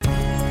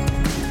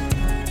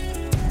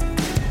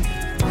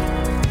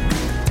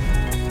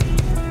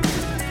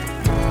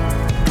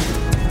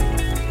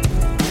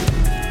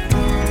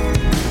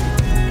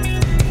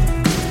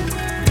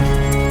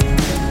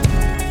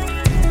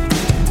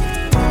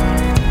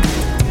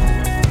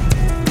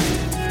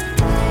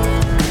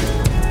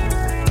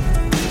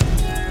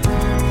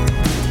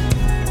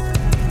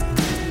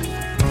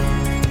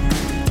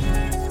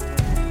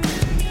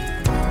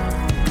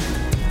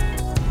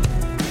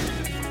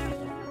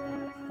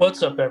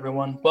What's up,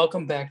 everyone?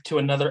 Welcome back to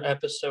another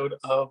episode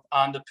of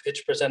On the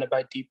Pitch presented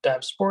by Deep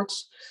Dive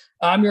Sports.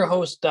 I'm your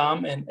host,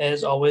 Dom, and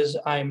as always,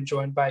 I'm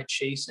joined by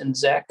Chase and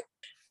Zach.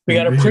 We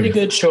got a pretty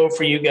good show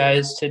for you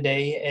guys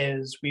today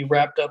as we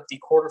wrapped up the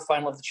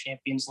quarterfinal of the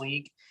Champions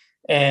League.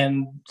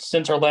 And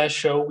since our last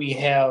show, we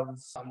have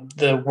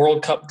the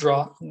World Cup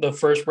draw, the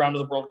first round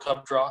of the World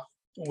Cup draw,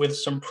 with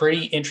some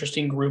pretty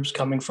interesting groups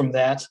coming from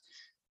that.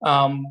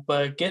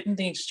 But getting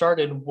things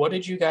started, what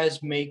did you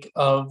guys make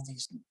of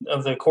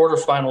the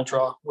quarterfinal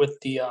draw with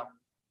the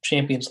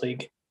Champions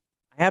League?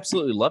 I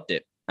absolutely loved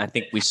it. I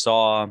think we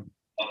saw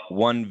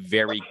one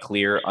very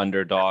clear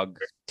underdog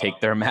take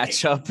their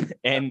matchup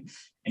and,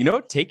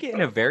 take it in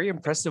a very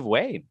impressive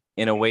way,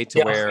 in a way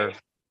to where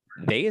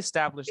they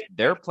established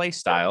their play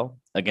style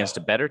against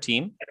a better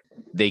team.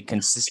 They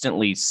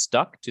consistently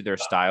stuck to their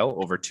style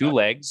over two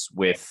legs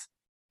with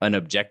an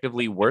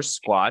objectively worse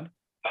squad.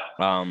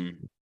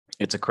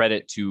 It's a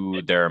credit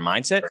to their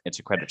mindset. It's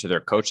a credit to their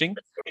coaching.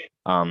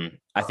 I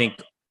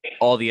think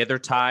all the other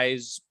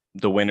ties,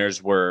 the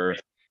winners were,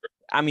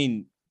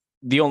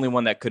 the only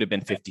one that could have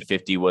been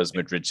 50-50 was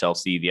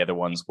Madrid-Chelsea. The other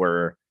ones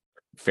were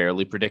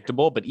fairly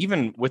predictable. But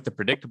even with the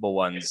predictable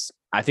ones,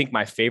 I think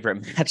my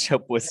favorite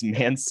matchup was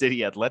Man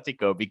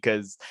City-Atletico,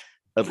 because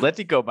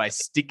Atletico, by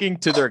sticking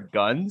to their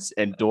guns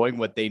and doing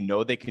what they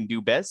know they can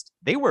do best,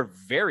 they were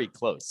very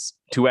close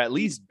to at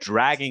least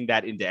dragging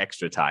that into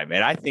extra time.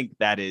 And I think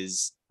that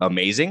is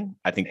amazing.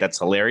 I think that's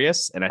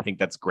hilarious. And I think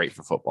that's great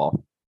for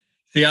football.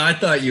 Yeah, I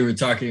thought you were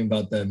talking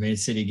about the Man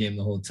City game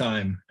the whole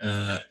time. You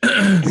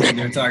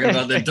were talking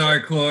about the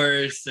dark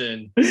horse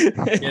and,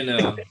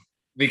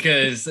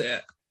 because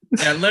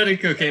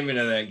Atletico came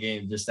into that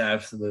game just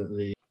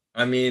absolutely.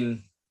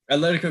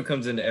 Atletico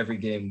comes into every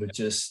game with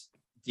just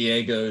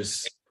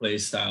Diego's play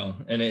style.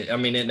 And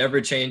it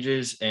never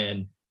changes.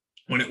 And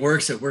when it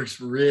works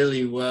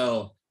really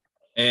well.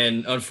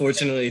 And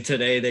unfortunately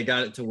today they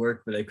got it to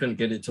work, but they couldn't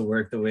get it to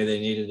work the way they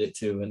needed it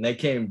to. And they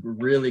came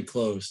really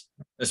close,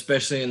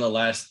 especially in the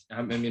last,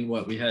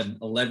 we had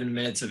 11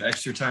 minutes of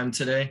extra time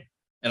today.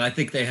 And I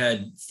think they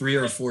had 3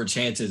 or 4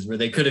 chances where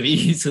they could have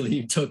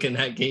easily taken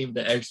that game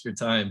to extra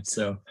time.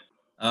 So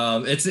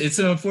it's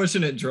an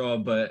unfortunate draw,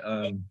 but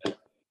all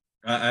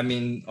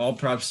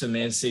props to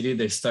Man City.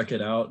 They stuck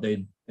it out.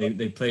 They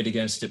played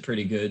against it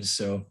pretty good.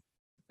 So,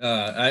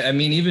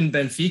 even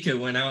Benfica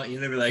went out,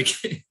 they were like,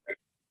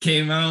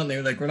 came out and they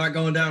were like, we're not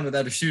going down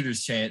without a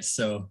shooter's chance.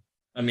 So,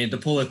 to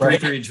pull a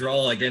 3-3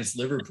 draw against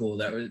Liverpool,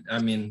 that was,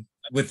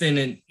 within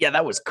it. Yeah,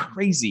 that was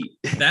crazy.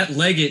 That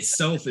leg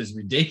itself is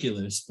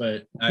ridiculous,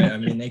 but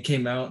they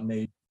came out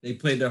and they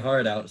played their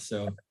heart out.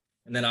 So,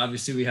 and then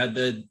obviously we had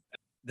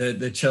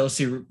the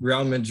Chelsea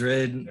Real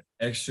Madrid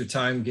extra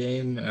time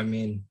game.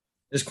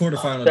 This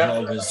quarterfinal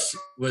draw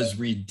was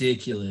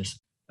ridiculous.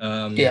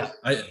 The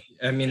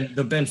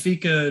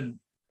Benfica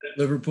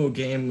Liverpool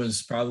game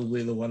was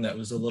probably the one that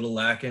was a little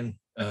lacking.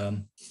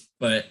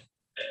 But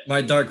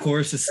my dark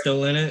horse is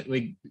still in it.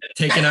 We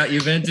taking out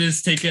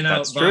Juventus, taking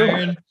out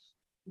Bayern. True.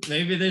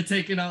 Maybe they're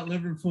taking out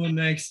Liverpool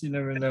next. You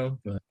never know.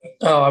 But.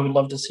 Oh, I would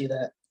love to see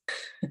that.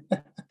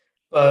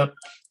 But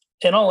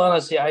in all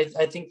honesty, I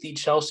think the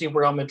Chelsea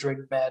Real Madrid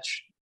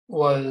match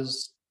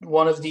was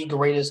one of the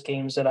greatest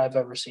games that I've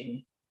ever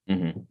seen.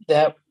 Mm-hmm.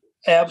 That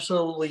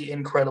absolutely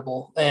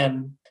incredible.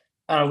 And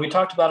we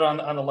talked about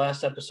it on the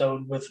last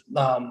episode with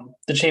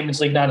the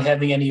Champions League not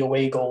having any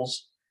away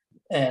goals.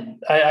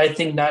 And I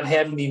think not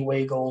having the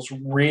away goals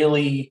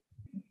really,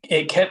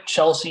 it kept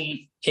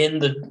Chelsea in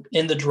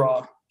the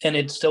draw, and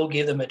it still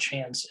gave them a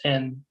chance.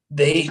 And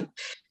they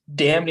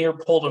damn near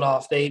pulled it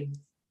off. They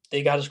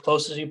got as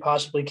close as you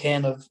possibly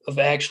can of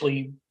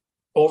actually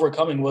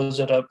overcoming. Was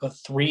it a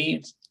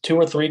 2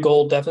 or 3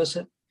 goal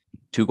deficit?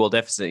 2 goal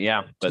deficit,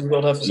 yeah. But 2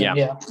 goal deficit,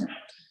 yeah.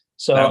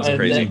 So that was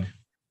crazy.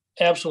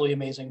 Absolutely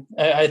amazing.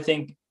 I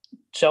think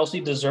Chelsea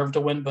deserved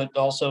to win, but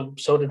also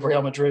so did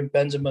Real Madrid.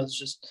 Benzema's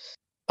just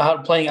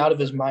playing out of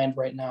his mind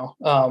right now.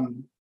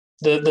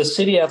 The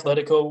City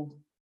Atletico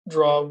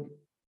draw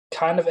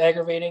kind of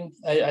aggravating.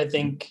 I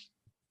think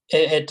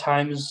at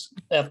times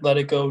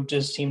Atletico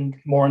just seemed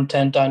more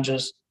intent on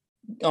just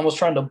almost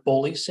trying to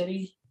bully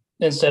City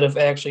instead of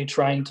actually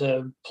trying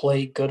to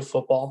play good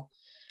football.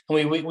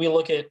 And we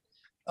look at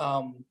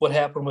what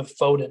happened with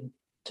Foden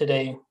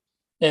today.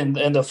 And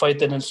the fight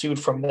that ensued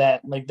from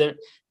that, like there's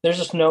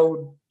just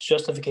no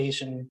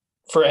justification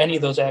for any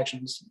of those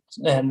actions,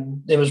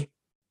 and it was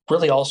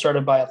really all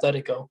started by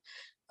Atletico.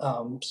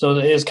 So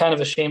it is kind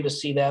of a shame to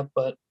see that,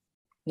 but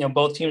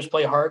both teams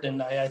play hard,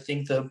 and I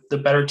think the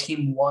better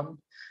team won.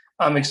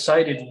 I'm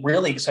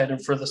really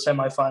excited for the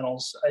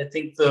semifinals. I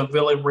think the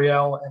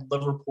Villarreal and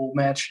Liverpool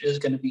match is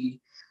going to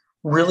be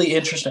really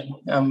interesting.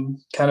 I'm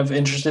kind of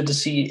interested to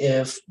see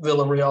if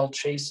Villarreal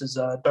chases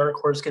dark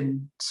horse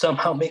can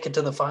somehow make it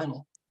to the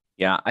final.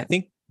 Yeah, I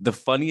think the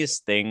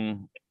funniest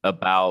thing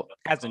about,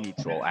 as a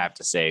neutral, I have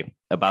to say,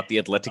 about the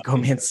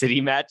Atletico Man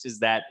City match is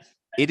that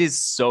it is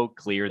so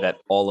clear that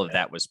all of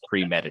that was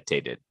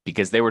premeditated,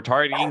 because they were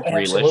targeting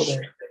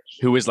Grealish,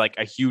 who is like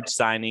a huge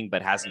signing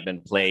but hasn't been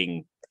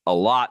playing a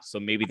lot. So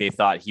maybe they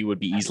thought he would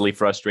be easily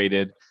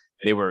frustrated.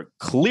 They were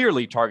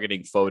clearly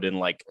targeting Foden,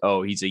 like,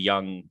 oh, he's a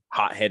young,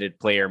 hot-headed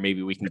player.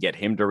 Maybe we can get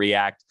him to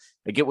react.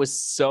 Like, it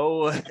was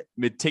so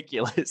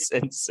meticulous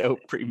and so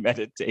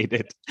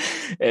premeditated.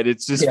 And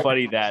it's just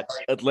funny that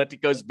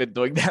Atletico's been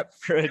doing that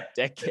for a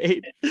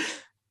decade.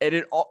 And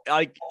it all,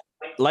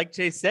 like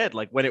Jay said,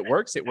 like, when it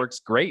works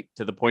great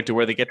to the point to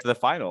where they get to the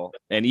final.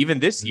 And even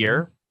this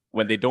year,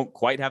 when they don't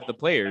quite have the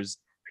players,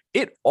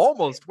 it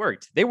almost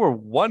worked. They were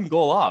one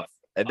goal off.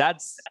 And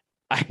that's,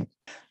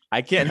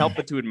 I can't help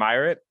but to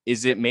admire it.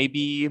 Is it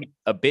maybe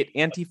a bit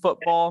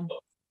anti-football?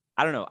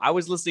 I don't know. I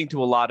was listening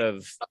to a lot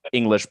of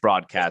English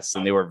broadcasts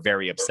and they were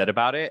very upset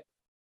about it.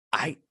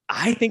 I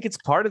think it's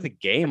part of the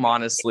game,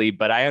 honestly,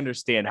 but I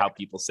understand how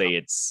people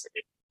say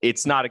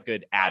it's not a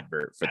good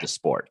advert for the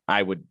sport.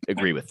 I would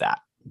agree with that.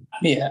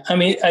 Yeah. I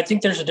mean, I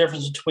think there's a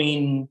difference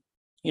between,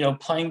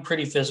 playing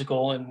pretty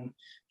physical and,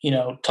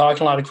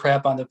 talking a lot of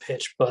crap on the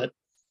pitch. But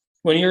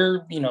when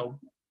you're,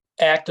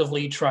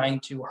 actively trying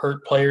to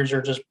hurt players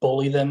or just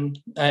bully them,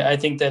 I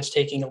think that's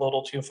taking a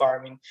little too far.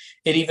 I mean,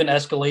 it even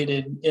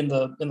escalated in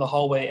the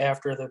hallway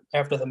after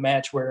the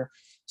match where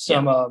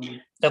some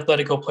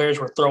Atletico players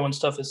were throwing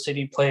stuff at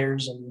City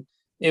players, and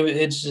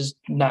it's just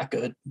not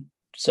good.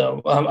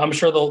 So I'm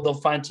sure they'll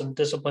find some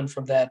discipline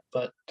from that.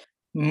 But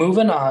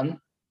moving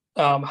on,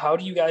 how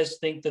do you guys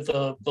think that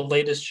the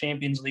latest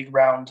Champions League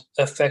round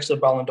affects the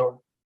Ballon d'Or?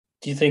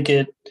 Do you think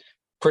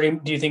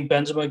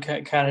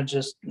Benzema kind of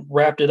just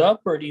wrapped it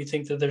up, or do you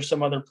think that there's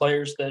some other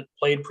players that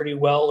played pretty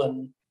well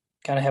and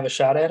kind of have a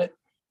shot at it?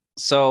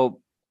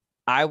 So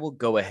I will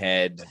go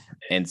ahead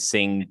and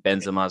sing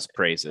Benzema's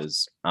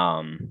praises.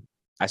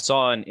 I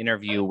saw an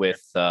interview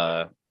with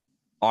R9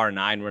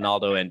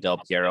 Ronaldo and Del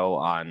Piero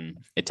on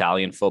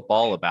Italian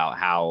football about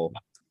how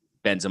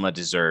Benzema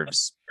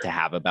deserves to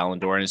have a Ballon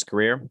d'Or in his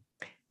career.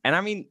 And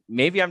I mean,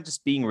 maybe I'm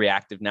just being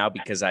reactive now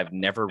because I've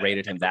never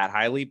rated him that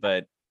highly,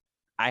 but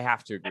I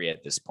have to agree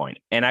at this point.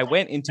 And I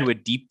went into a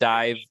deep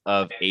dive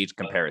of age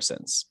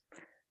comparisons.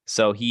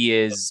 So he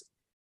is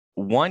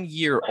 1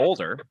 year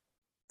older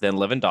than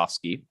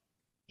Lewandowski.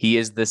 He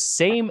is the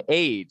same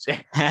age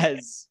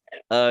as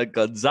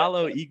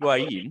Gonzalo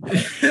Higuain,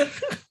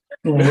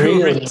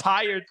 who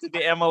retired to the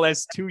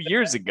MLS 2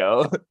 years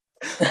ago.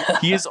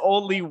 He is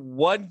only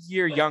 1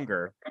 year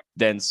younger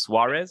than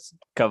Suarez,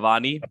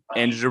 Cavani,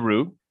 and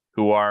Giroud,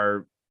 who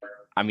are,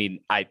 I mean,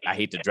 I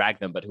hate to drag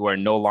them, but who are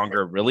no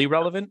longer really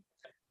relevant.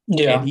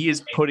 Yeah. And he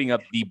is putting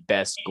up the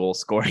best goal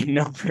scoring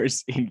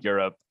numbers in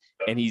Europe.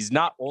 And he's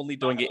not only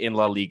doing it in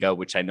La Liga,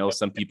 which I know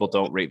some people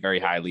don't rate very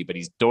highly, but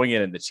he's doing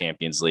it in the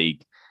Champions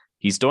League.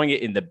 He's doing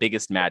it in the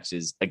biggest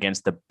matches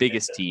against the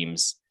biggest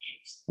teams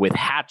with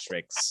hat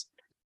tricks.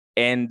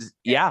 And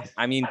yeah,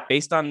 I mean,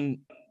 based on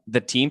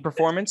the team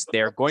performance,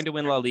 they're going to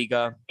win La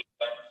Liga.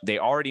 They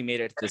already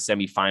made it to the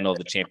semifinal of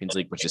the Champions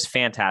League, which is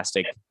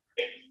fantastic.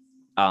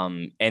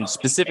 And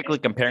specifically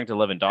comparing to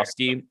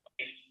Lewandowski,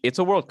 it's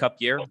a World Cup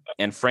year,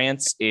 and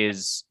France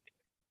is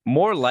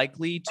more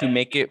likely to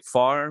make it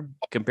far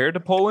compared to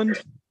Poland.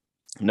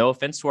 No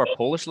offense to our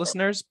Polish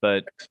listeners,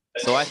 but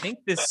so I think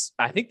this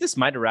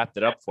might have wrapped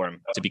it up for him,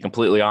 to be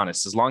completely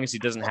honest, as long as he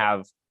doesn't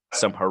have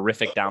some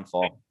horrific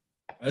downfall.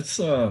 That's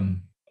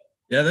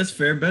that's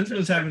fair.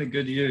 Benzema's having a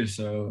good year,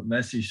 so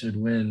Messi should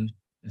win,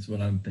 is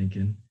what I'm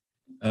thinking.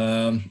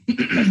 I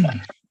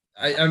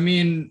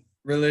mean,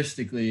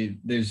 realistically,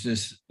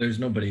 there's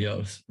nobody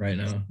else right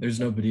now.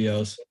 There's nobody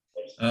else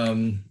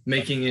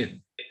making it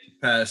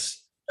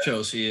past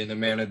Chelsea in the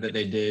manner that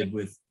they did,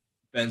 with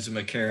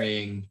Benzema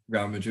carrying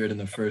Real Madrid in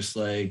the first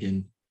leg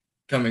and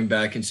coming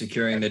back and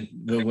securing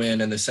the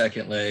win in the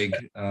second leg.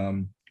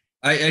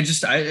 I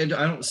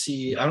don't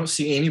see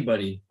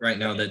anybody right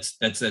now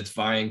that's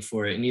vying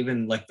for it. And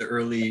even like the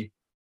early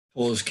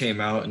polls came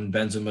out and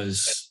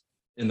Benzema's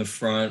in the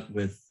front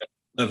with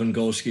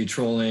Lewandowski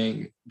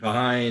trolling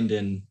behind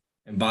and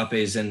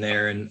Mbappe's in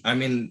there. And I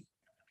mean,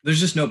 there's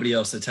just nobody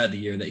else that's had the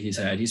year that he's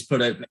had. He's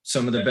put up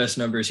some of the best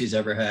numbers he's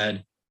ever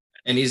had,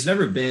 and he's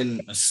never been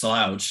a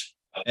slouch.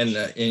 And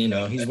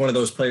he's one of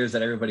those players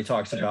that everybody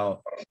talks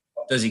about.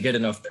 Does he get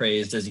enough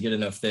praise? Does he get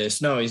enough this?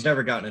 No, he's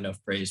never gotten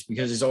enough praise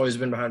because he's always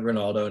been behind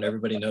Ronaldo, and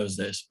everybody knows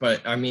this.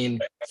 But I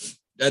mean,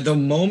 at the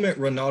moment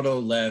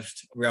Ronaldo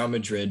left Real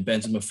Madrid,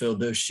 Benzema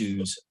filled those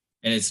shoes.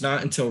 And it's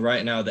not until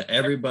right now that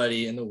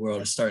everybody in the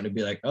world is starting to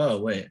be like, oh,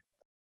 wait,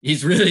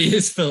 he's really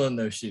is filling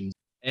those shoes.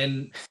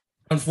 And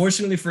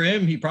unfortunately for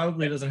him, he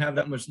probably doesn't have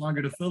that much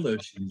longer to fill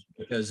those shoes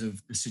because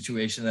of the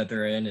situation that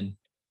they're in, and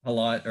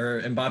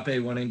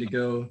Mbappe wanting to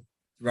go to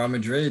Real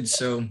Madrid.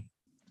 So,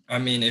 I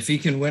mean, if he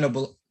can win a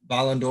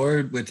Ballon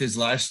d'Or with his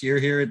last year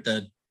here at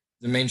the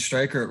main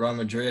striker at Real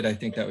Madrid, I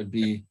think it'd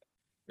be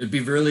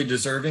really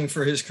deserving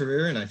for his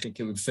career, and I think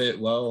it would fit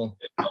well,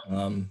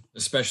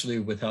 especially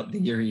without the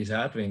year he's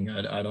having.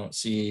 I don't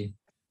see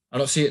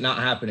it not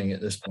happening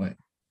at this point.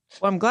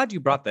 Well, I'm glad you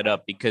brought that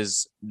up,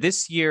 because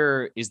this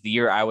year is the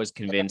year I was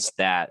convinced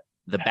that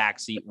the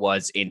backseat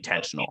was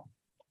intentional,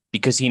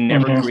 because he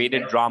never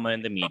created drama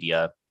in the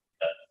media.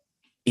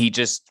 He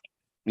just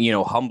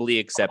humbly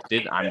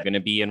accepted. I'm going to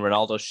be in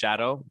Ronaldo's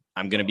shadow.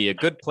 I'm going to be a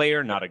good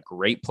player, not a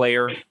great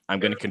player. I'm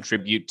going to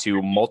contribute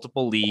to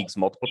multiple leagues,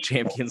 multiple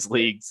Champions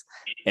Leagues,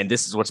 and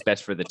this is what's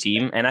best for the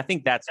team. And I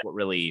think that's what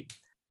really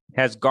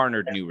has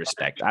garnered new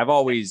respect. I've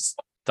always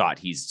thought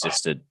he's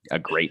just a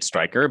great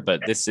striker,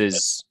 but this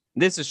is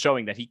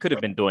showing that he could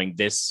have been doing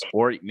this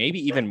or maybe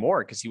even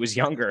more because he was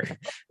younger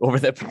over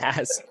the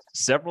past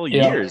several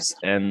years.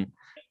 And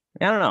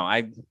I don't know.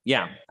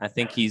 I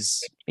think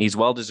he's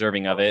well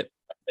deserving of it.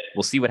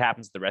 We'll see what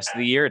happens the rest of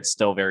the year. It's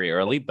still very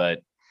early, but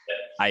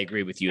I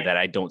agree with you that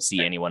I don't see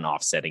anyone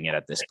offsetting it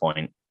at this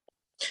point.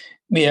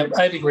 Yeah,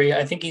 I'd agree.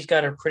 I think he's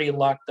got it pretty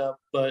locked up,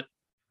 but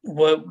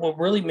what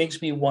really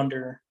makes me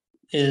wonder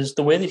is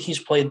the way that he's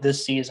played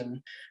this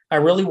season. I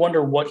really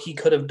wonder what he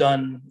could have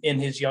done in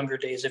his younger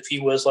days if he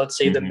was, let's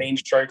say, the main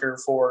striker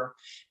for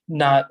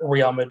not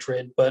Real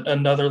Madrid, but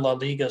another La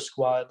Liga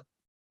squad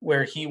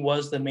where he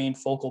was the main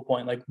focal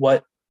point. Like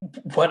what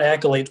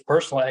accolades,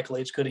 personal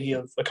accolades, could he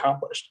have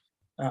accomplished?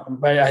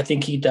 But I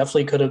think he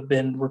definitely could have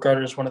been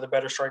regarded as one of the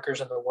better strikers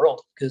in the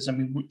world. Because, I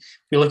mean,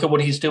 we look at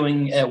what he's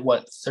doing at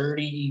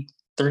 30,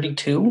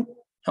 32,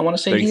 I want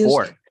to say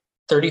 34. He is.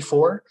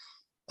 34.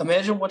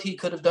 Imagine what he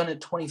could have done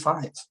at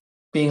 25,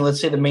 being, let's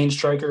say, the main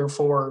striker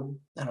for,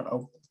 I don't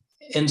know,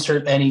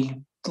 insert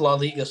any La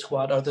Liga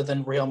squad other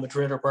than Real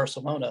Madrid or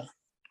Barcelona.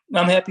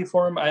 I'm happy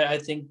for him. I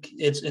think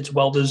it's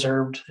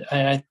well-deserved.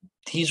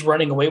 He's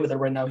running away with it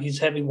right now. He's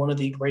having one of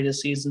the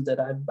greatest seasons that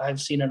I've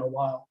seen in a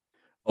while.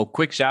 Oh,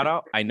 quick shout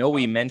out. I know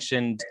we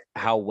mentioned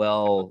how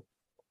well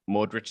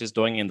Modric is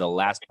doing in the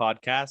last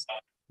podcast.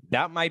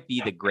 That might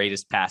be the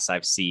greatest pass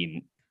I've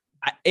seen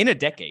in a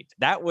decade.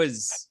 That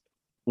was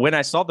when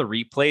I saw the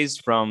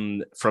replays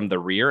from the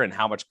rear and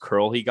how much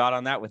curl he got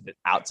on that with the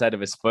outside of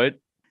his foot.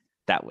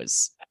 That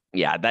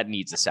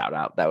needs a shout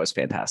out. That was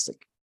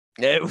fantastic.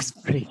 It was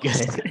pretty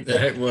good.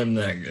 That wasn't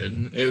that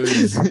good.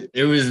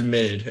 It was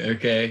mid.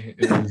 Okay.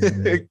 It was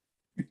mid.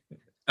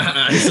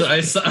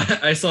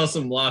 I saw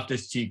some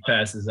Loftus Cheek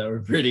passes that were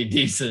pretty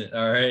decent.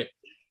 All right.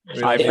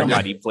 I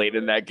forgot he played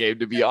in that game,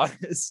 to be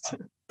honest.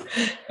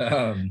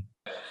 Hold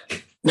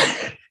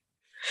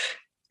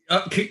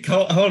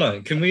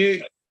on. Can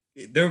we?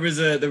 There was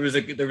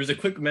a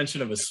quick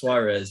mention of a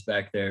Suarez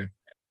back there.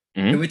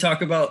 Mm-hmm. Can we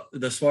talk about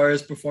the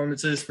Suarez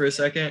performances for a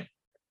second?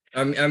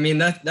 I mean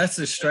that's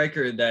a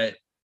striker that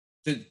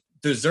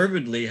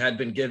deservedly had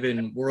been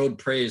given world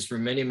praise for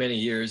many, many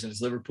years in his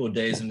Liverpool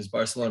days and his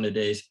Barcelona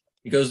days.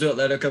 He goes to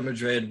Atletico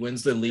Madrid,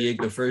 wins the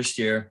league the first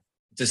year.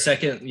 It's his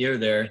second year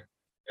there.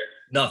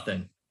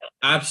 Nothing.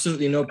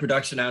 Absolutely no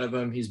production out of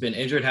him. He's been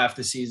injured half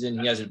the season.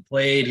 He hasn't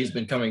played. He's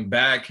been coming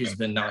back. He's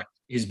been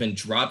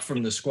dropped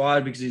from the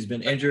squad because he's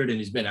been injured and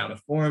he's been out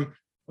of form.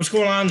 What's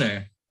going on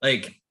there?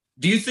 Like,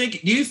 do you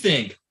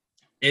think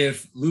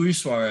if Luis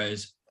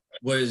Suarez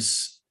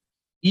was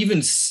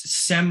even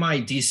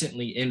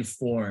semi-decently in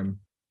form,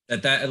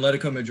 that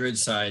Atletico Madrid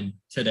side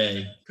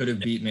today could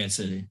have beat Man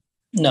City?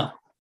 No.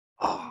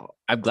 Oh,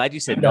 I'm glad you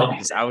said no,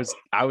 because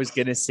I was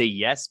gonna say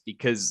yes,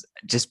 because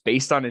just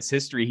based on his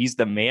history, he's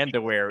the man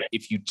to where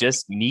if you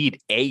just need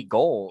a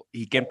goal,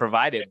 he can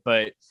provide it.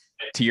 But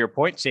to your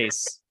point,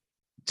 Chase,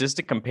 just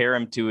to compare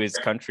him to his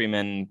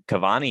countryman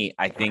Cavani,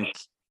 I think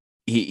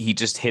he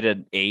just hit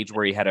an age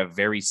where he had a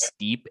very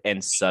steep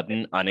and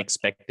sudden,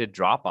 unexpected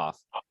drop off.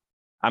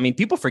 I mean,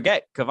 people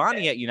forget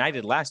Cavani at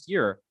United last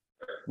year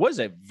was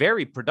a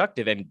very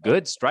productive and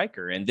good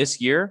striker, and this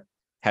year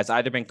has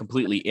either been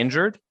completely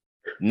injured,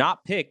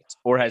 not picked,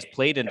 or has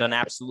played and done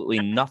absolutely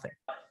nothing.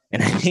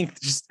 And I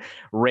think just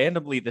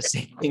randomly the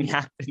same thing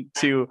happened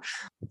to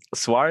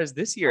Suarez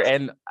this year.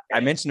 And I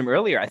mentioned him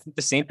earlier. I think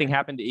the same thing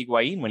happened to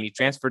Higuain when he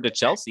transferred to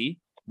Chelsea.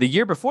 The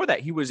year before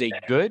that, he was a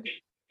good,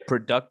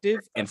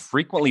 productive, and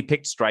frequently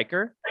picked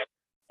striker.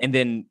 And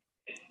then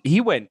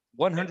he went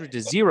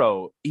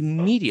 100-0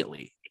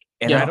 immediately.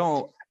 And yeah.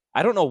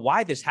 I don't know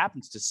why this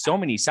happens to so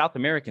many South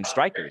American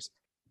strikers,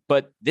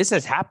 but this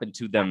has happened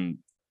to them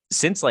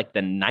since like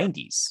the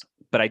 90s.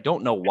 But I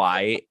don't know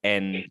why.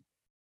 And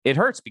it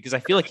hurts because I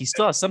feel like he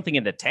still has something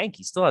in the tank.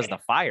 He still has the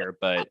fire,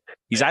 but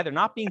he's either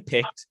not being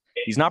picked,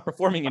 he's not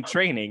performing in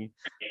training,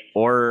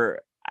 or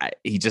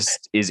he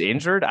just is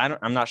injured.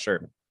 I'm not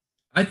sure.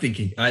 I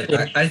think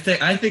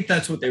I think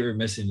that's what they were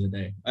missing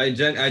today. I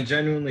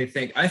genuinely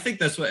think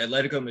that's what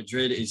Atletico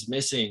Madrid is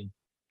missing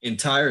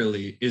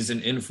entirely is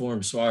an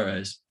informed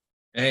Suarez.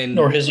 And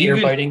or his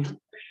ear biting.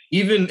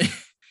 Even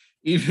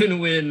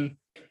when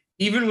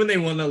they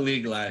won the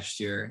league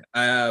last year,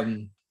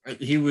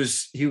 he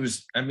was,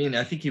 I mean,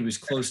 I think he was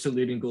close to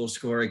leading goal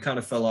scorer. He kind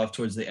of fell off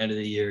towards the end of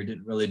the year,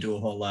 didn't really do a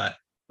whole lot.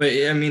 But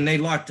I mean, they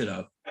locked it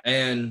up.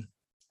 And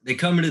they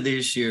come into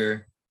this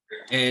year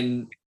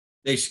and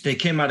they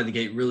came out of the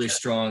gate really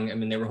strong. I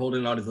mean, they were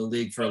holding on to the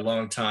league for a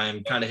long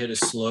time, kind of hit a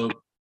slope.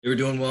 They were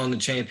doing well in the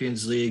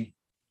Champions League,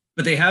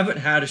 but they haven't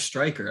had a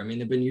striker. I mean,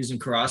 they've been using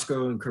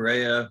Carrasco and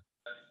Correa,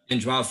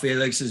 and Joao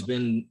Felix has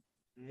been,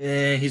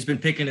 he's been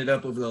picking it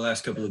up over the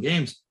last couple of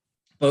games.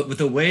 But with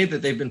the way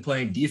that they've been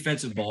playing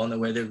defensive ball and the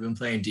way they've been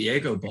playing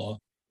Diego ball,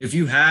 if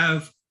you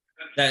have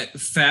that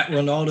fat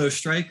Ronaldo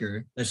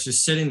striker that's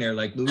just sitting there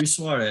like Luis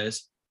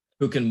Suarez,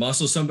 who can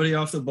muscle somebody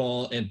off the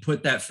ball and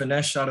put that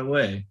finesse shot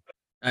away.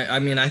 I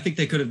mean, I think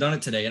they could have done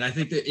it today. And I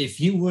think that if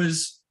he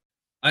was,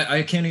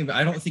 I can't even,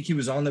 I don't think he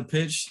was on the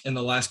pitch in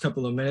the last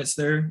couple of minutes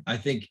there. I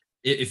think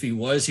if he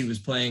was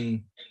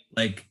playing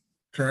like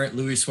current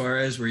Luis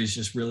Suarez, where he's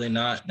just really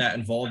not that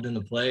involved in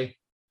the play.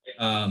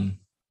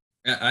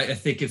 I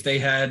think if they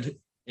had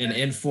an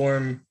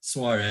informed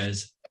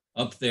Suarez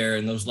up there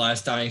in those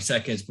last dying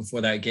seconds before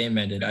that game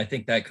ended, I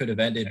think that could have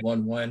ended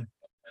 1-1.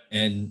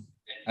 And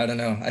I don't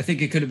know. I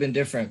think it could have been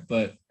different,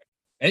 but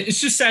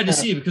it's just sad to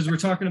see because we're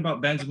talking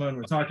about Benzema and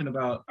we're talking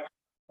about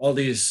all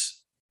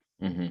these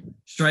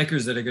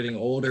strikers that are getting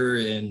older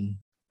and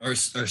are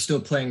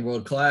still playing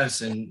world class.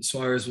 And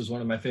Suarez was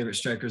one of my favorite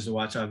strikers to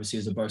watch, obviously,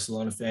 as a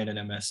Barcelona fan and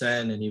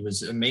MSN. And he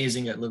was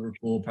amazing at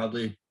Liverpool,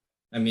 probably,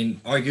 I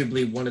mean,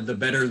 arguably one of the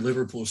better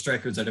Liverpool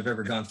strikers that have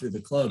ever gone through the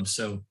club.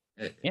 So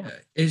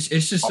it's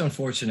just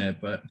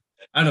unfortunate, but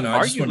I don't know.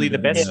 Arguably the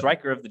best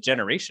striker of the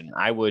generation.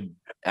 I would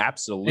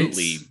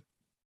absolutely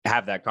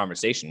have that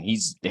conversation.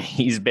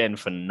 He's been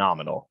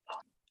phenomenal.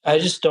 I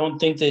just don't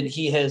think that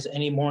he has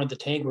any more in the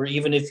tank, or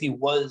even if he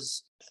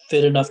was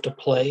fit enough to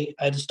play,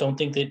 I just don't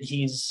think that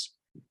he's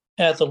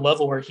at the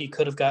level where he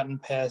could have gotten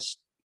past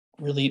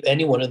really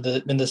anyone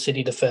in the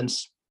City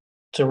defense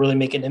to really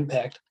make an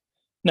impact.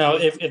 Now,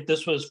 if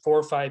this was 4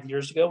 or 5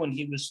 years ago and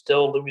he was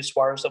still Luis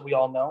Suarez that we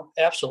all know,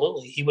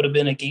 absolutely, he would have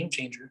been a game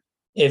changer.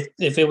 If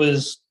it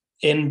was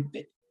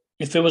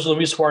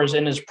Luis Suarez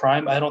in his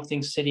prime, I don't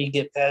think City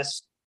get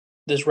past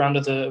this round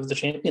of the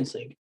Champions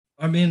League.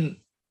 I mean,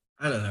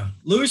 I don't know.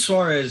 Luis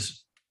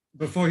Suarez,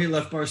 before he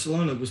left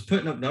Barcelona, was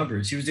putting up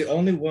numbers. He was the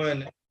only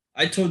one.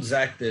 I told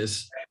Zach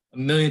this a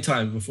million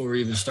times before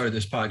we even started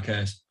this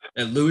podcast,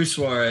 that Luis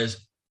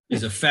Suarez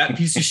is a fat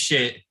piece of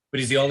shit, but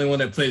he's the only one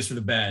that plays for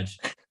the badge.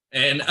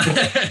 And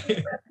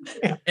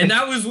and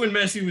that was when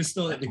Messi was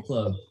still at the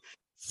club.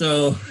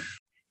 So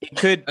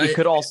it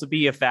could also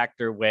be a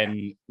factor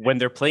when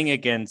they're playing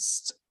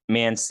against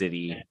Man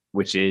City,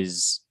 which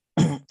is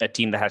a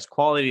team that has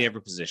quality in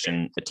every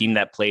position, a team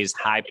that plays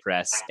high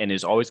press and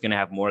is always going to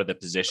have more of the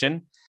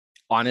position.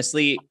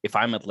 Honestly, if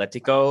I'm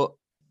Atletico,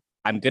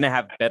 I'm going to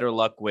have better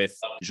luck with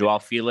Joao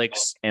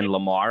Felix and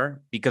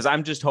Lamar because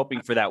I'm just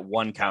hoping for that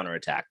one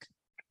counterattack.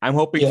 I'm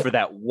hoping for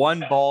that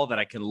one ball that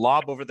I can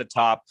lob over the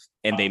top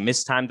and they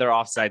mistimed their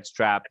offsides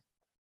trap.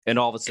 And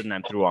all of a sudden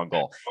I'm through on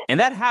goal. And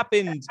that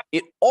happened.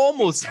 It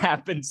almost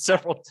happened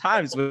several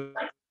times in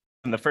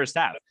the first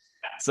half.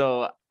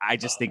 So I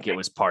just think it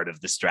was part of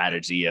the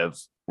strategy of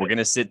we're going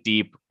to sit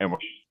deep and we're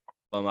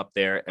going up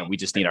there and we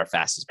just need our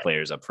fastest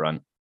players up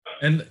front.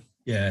 And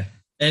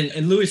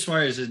and Luis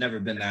Suarez has never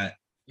been that,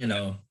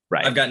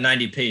 right. I've got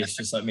 90 pace,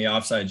 just let me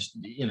offside,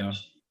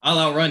 I'll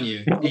outrun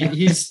you.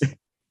 He's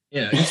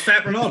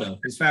Fat Ronaldo.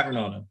 He's Fat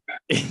Ronaldo.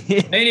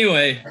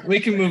 Anyway, we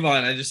can move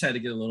on. I just had to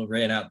get a little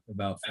rant out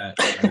about Fat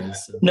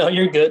Suarez. So. No,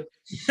 you're good.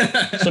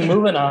 So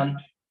moving on,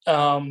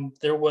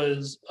 there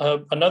was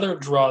another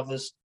draw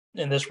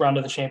in this round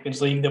of the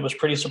Champions League that was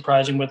pretty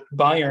surprising with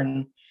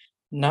Bayern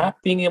not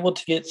being able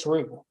to get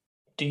through.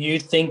 Do you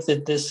think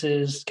that this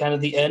is kind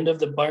of the end of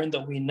the Bayern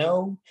that we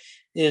know?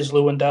 Is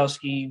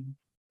Lewandowski,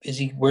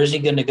 where's he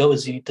going to go?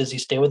 Does he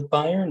stay with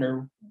Bayern,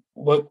 or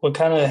what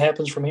kind of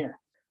happens from here?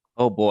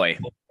 Oh boy.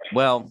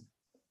 Well,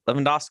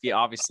 Lewandowski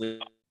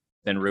obviously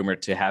been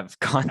rumored to have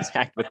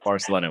contact with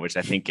Barcelona, which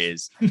I think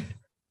is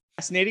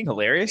fascinating,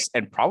 hilarious,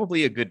 and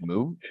probably a good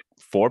move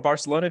for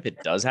Barcelona if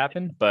it does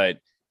happen. But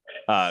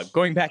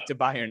going back to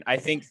Bayern, I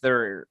think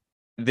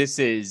this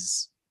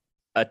is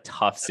a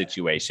tough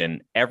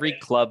situation. Every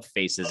club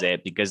faces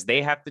it because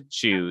they have to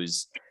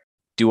choose,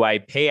 do I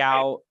pay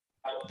out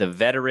the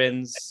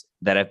veterans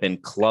that have been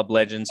club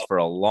legends for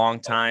a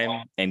long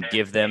time and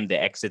give them the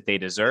exit they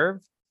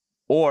deserve?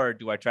 Or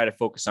do I try to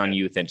focus on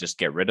youth and just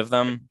get rid of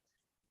them?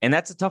 And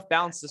that's a tough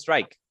balance to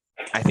strike.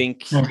 I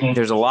think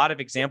there's a lot of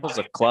examples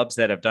of clubs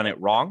that have done it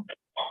wrong.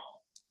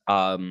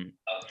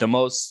 The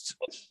most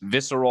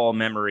visceral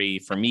memory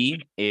for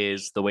me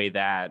is the way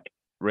that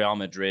Real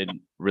Madrid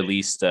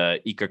released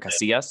Iker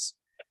Casillas.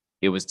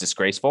 It was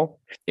disgraceful.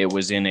 It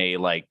was in a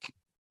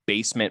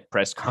basement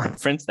press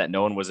conference that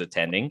no one was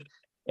attending,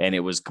 and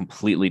it was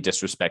completely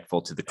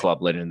disrespectful to the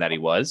club legend that he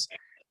was.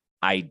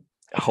 I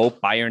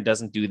hope Bayern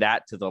doesn't do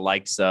that to the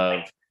likes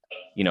of,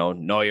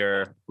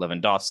 Neuer,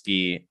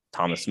 Lewandowski,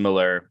 Thomas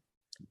Müller.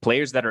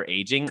 Players that are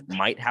aging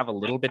might have a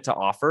little bit to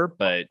offer,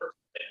 but,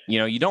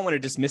 you don't want to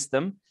dismiss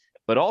them.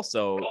 But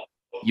also,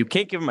 you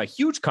can't give them a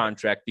huge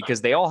contract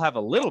because they all have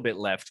a little bit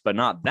left, but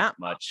not that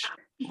much.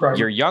 Right.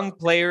 Your young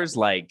players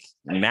like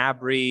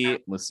Gnabry,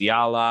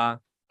 Musiala,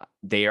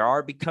 they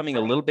are becoming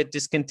a little bit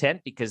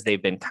discontent because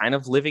they've been kind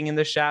of living in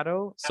the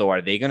shadow. So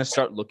are they going to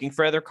start looking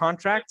for other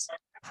contracts?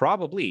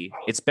 Probably.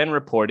 It's been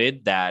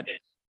reported that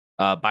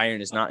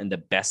Bayern is not in the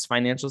best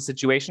financial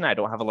situation. I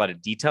don't have a lot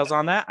of details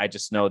on that. I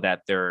just know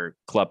that their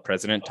club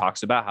president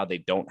talks about how they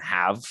don't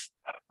have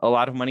a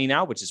lot of money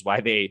now, which is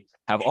why they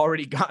have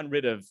already gotten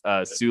rid of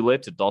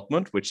Süle to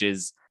Dortmund, which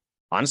is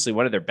honestly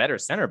one of their better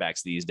center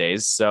backs these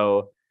days.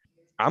 So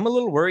I'm a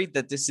little worried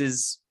that this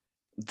is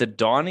the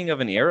dawning of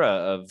an era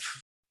of,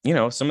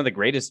 some of the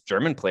greatest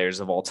German players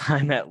of all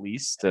time, at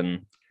least.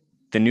 And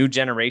the new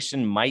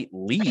generation might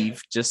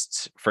leave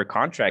just for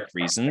contract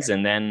reasons.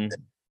 And then,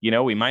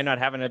 we might not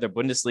have another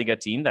Bundesliga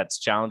team that's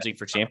challenging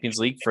for Champions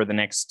League for the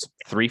next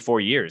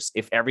 3-4 years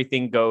if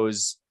everything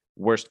goes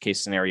worst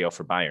case scenario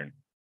for Bayern.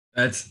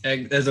 As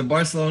a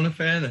Barcelona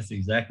fan, that's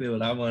exactly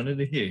what I wanted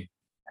to hear.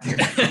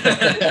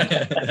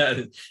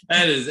 that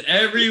is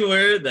every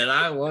word that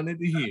I wanted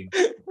to hear.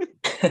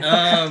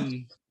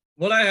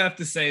 What I have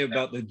to say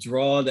about the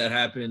draw that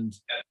happened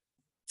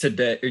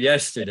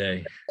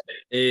yesterday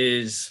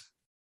is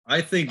I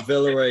think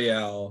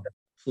Villarreal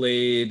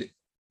played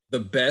the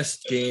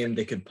best game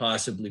they could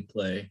possibly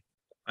play.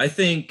 I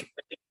think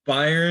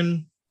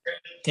Bayern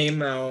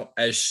came out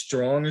as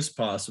strong as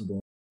possible,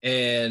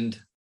 and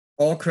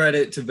all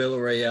credit to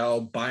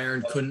Villarreal.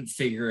 Bayern couldn't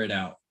figure it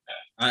out.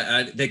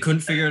 They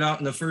couldn't figure it out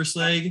in the first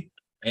leg,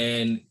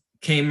 and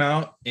came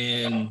out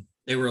and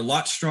they were a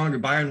lot stronger.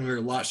 Bayern were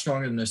a lot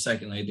stronger in the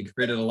second leg. They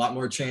created a lot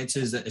more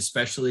chances,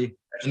 especially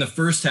in the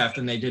first half,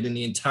 than they did in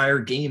the entire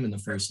game in the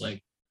first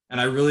leg. And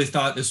I really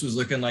thought this was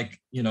looking like,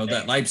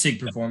 that Leipzig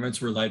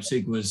performance where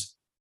Leipzig was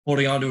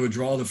holding on to a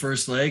draw the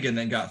first leg and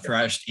then got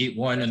thrashed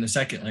 8-1 in the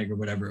second leg or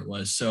whatever it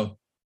was. So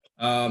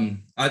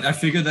I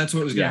figured that's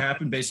what was going to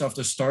happen based off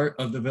the start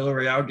of the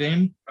Villarreal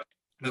game.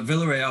 But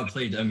Villarreal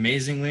played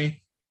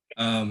amazingly.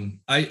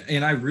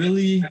 I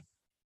really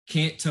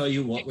can't tell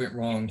you what went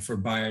wrong for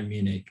Bayern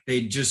Munich.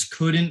 They just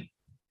couldn't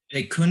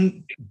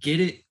get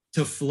it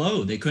to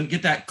flow. They couldn't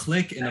get that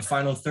click in the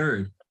final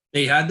third.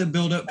 They had the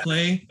build-up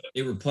play.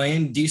 They were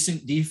playing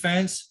decent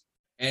defense,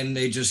 and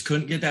they just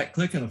couldn't get that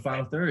click in the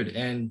final third.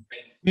 And,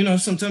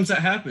 sometimes that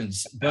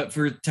happens. But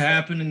for it to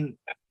happen in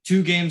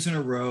 2 games in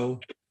a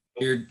row,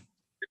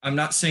 I'm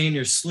not saying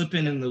you're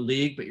slipping in the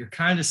league, but you're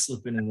kind of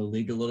slipping in the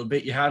league a little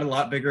bit. You had a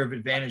lot bigger of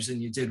advantage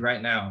than you did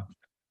right now.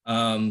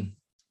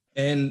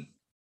 And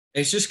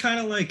it's just kind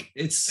of like,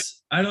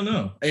 I don't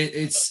know.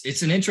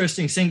 It's an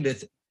interesting thing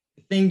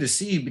to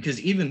see, because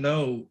even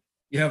though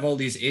you have all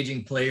these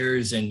aging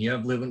players and you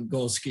have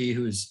Lewandowski,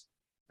 who's,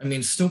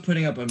 still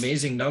putting up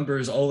amazing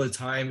numbers all the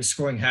time,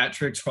 scoring hat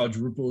tricks,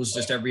 quadruples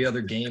just every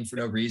other game for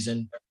no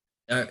reason.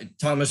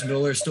 Thomas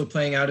Müller is still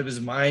playing out of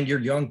his mind. Your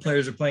young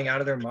players are playing out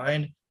of their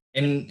mind.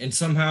 And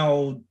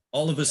somehow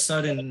all of a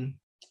sudden,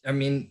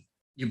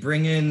 you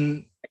bring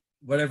in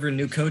whatever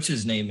new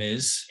coach's name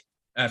is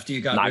after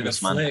you got rid of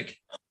Flick.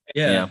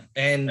 Yeah.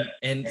 And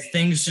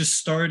things just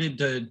started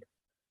to,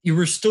 you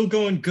were still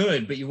going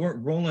good, but you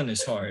weren't rolling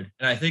as hard.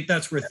 And I think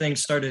that's where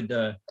things started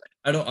to,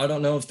 I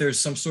don't know if there's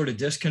some sort of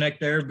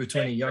disconnect there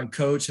between a young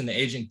coach and the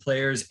aging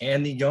players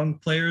and the young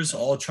players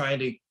all trying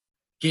to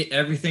get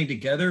everything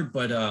together.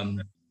 But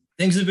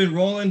things have been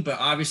rolling, but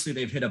obviously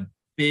they've hit a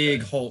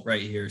big halt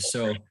right here.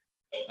 So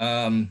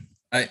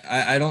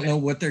I don't know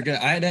what they're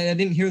gonna. I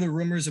didn't hear the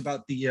rumors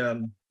about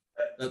the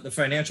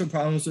financial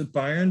problems with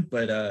Bayern,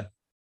 but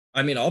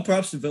all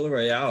props to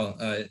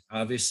Villarreal.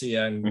 Obviously,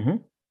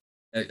 I'm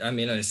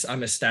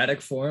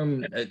ecstatic for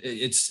him.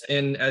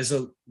 And as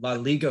a La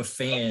Liga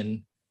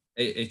fan,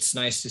 it's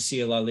nice to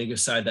see a La Liga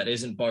side that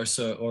isn't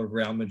Barca or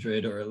Real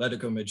Madrid or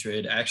Atletico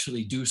Madrid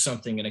actually do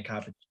something in a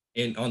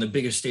competition on the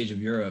biggest stage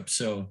of Europe.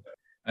 So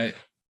I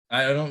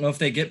don't know if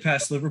they get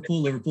past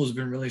Liverpool. Liverpool's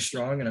been really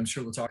strong, and I'm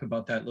sure we'll talk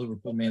about that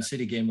Liverpool-Man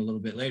City game a little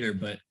bit later,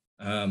 but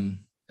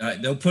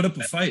they'll put up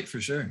a fight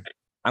for sure.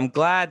 I'm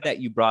glad that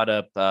you brought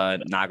up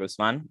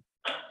Nagelsmann,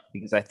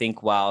 because I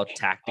think while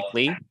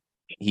tactically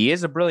he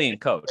is a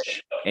brilliant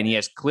coach and he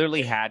has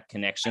clearly had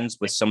connections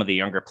with some of the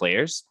younger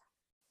players,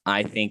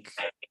 I think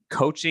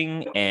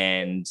coaching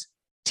and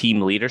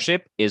team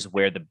leadership is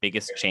where the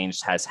biggest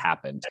change has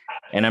happened.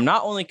 And I'm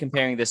not only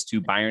comparing this to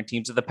Bayern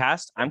teams of the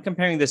past, I'm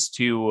comparing this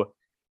to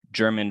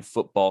German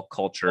football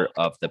culture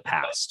of the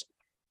past,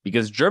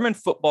 because German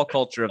football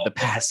culture of the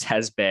past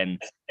has been,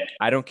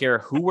 I don't care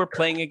who we're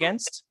playing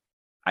against,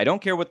 I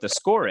don't care what the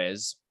score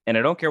is, and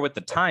I don't care what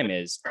the time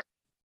is.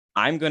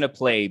 I'm going to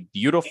play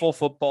beautiful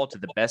football to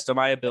the best of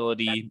my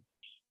ability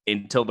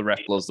until the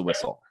ref blows the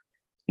whistle.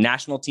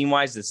 National team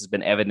wise, this has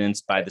been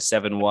evidenced by the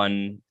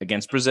 7-1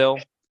 against Brazil.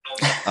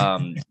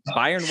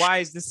 Bayern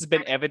wise, this has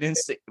been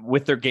evidenced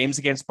with their games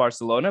against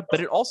Barcelona,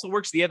 but it also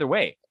works the other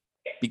way,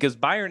 because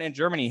Bayern and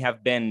Germany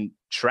have been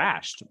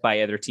trashed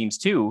by other teams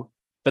too,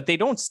 but they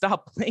don't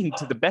stop playing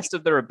to the best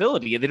of their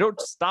ability. And they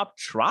don't stop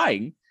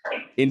trying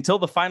until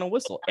the final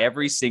whistle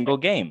every single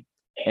game.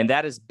 And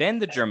that has been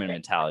the German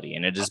mentality,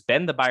 and it has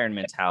been the Bayern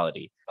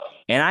mentality.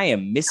 And I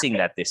am missing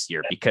that this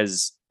year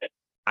because,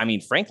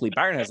 frankly,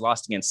 Bayern has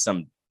lost against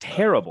some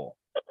terrible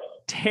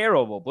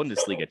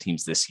Bundesliga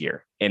teams this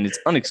year, and it's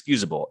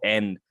unexcusable.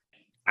 And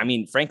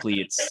frankly,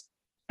 it's,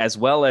 as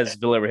well as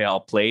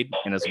Villarreal played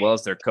and as well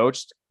as they're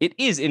coached, it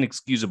is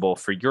inexcusable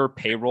for your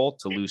payroll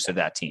to lose to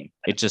that team.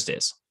 It just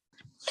is.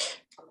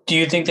 Do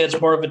you think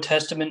that's more of a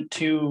testament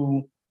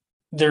to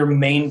their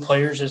main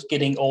players just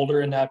getting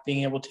older and not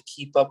being able to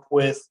keep up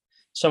with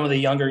some of the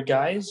younger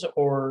guys,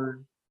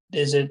 or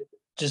is it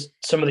just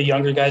some of the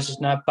younger guys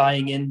just not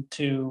buying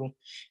into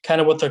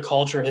kind of what their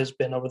culture has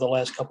been over the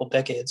last couple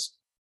decades?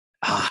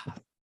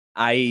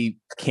 I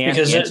can't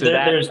answer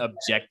that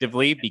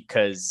objectively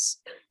because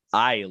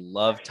I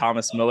love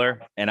Thomas Müller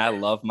and I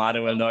love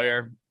Manuel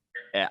Neuer.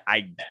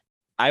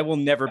 I will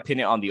never pin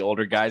it on the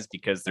older guys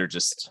because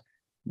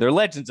they're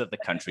legends of the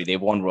country. They've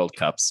won World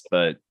Cups,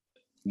 but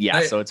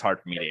so it's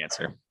hard for me to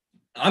answer.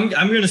 I'm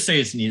gonna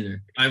say it's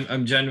neither.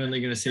 I'm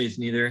genuinely gonna say it's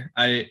neither.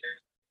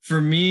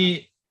 For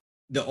me,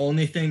 the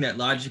only thing that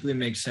logically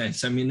makes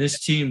sense. I mean, this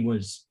team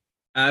was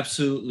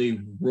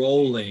absolutely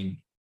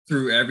rolling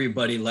through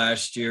everybody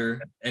last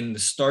year and the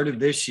start of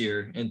this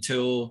year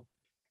until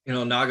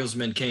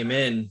Nagelsmann came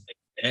in.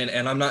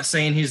 And I'm not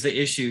saying he's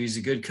the issue. He's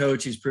a good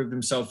coach. He's proved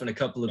himself in a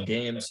couple of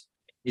games.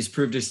 He's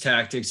proved his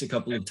tactics a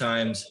couple of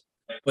times.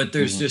 But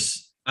there's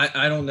just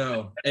I don't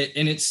know.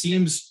 And it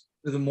seems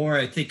the more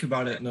I think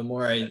about it and the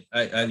more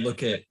I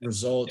look at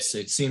results,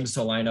 it seems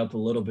to line up a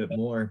little bit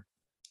more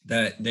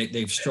that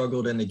they've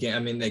struggled in the game. I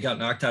mean, they got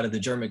knocked out of the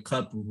German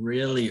Cup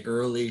really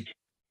early.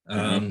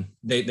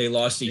 They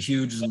lost a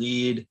huge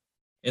lead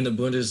in the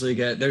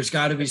Bundesliga. There's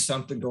got to be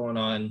something going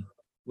on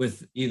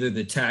with either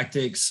the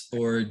tactics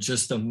or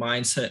just the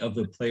mindset of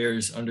the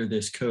players under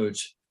this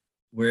coach,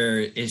 where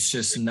it's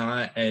just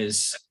not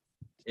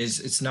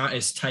it's not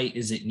as tight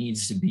as it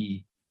needs to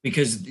be.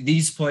 Because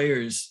these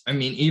players, I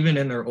mean, even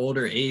in their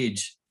older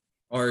age,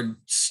 are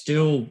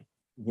still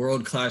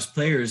world-class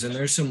players. And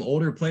there's some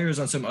older players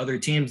on some other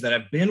teams that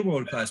have been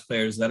world-class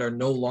players that are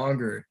no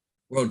longer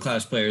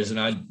world-class players. And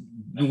I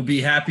will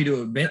be happy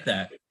to admit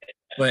that.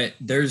 But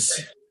there's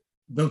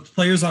the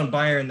players on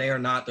Bayern, they are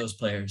not those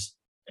players.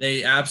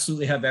 They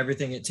absolutely have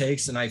everything it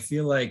takes. And I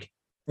feel like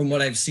from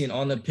what I've seen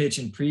on the pitch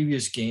in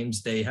previous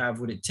games, they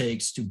have what it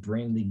takes to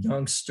bring the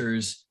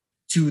youngsters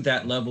to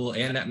that level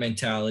and that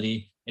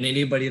mentality and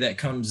anybody that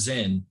comes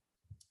in.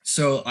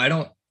 So I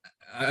don't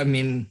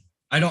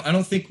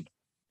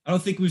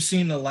think we've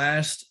seen the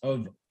last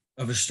of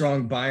a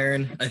strong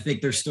Bayern. I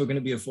think they're still going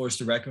to be a force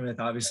to reckon with,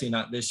 obviously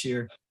not this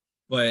year,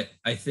 but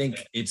I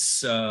think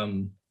it's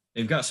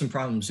they've got some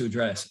problems to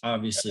address,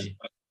 obviously.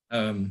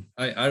 I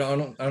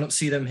don't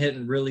see them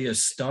hitting really a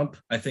stump.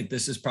 I think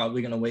this is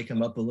probably going to wake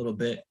them up a little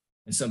bit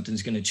and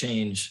something's going to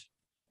change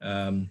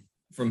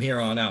from here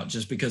on out,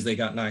 just because they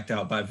got knocked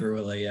out by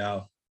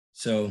Villarreal.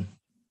 So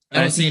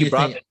I don't see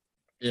anything.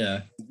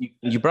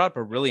 You brought up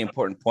a really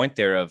important point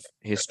there of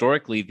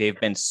historically, they've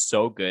been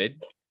so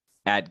good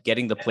at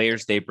getting the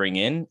players they bring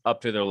in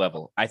up to their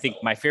level. I think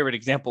my favorite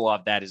example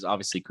of that is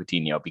obviously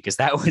Coutinho, because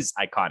that was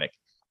iconic.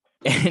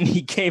 And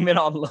he came in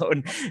on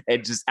loan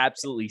and just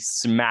absolutely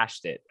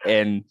smashed it.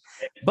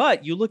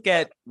 But you look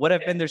at what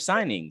have been their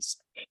signings.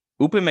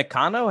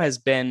 Upamecano has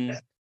been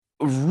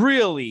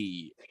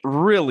really,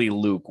 really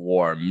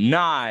lukewarm,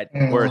 not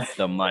worth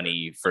the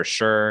money for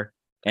sure.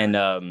 And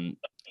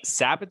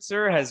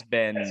Sabitzer has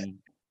been,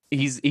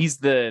 he's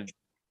the,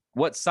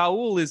 what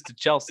Saul is to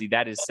Chelsea,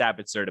 that is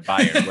Sabitzer to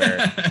Bayern,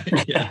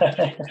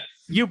 where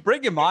you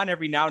bring him on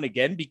every now and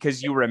again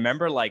because you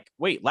remember, like,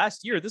 wait,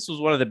 last year, this was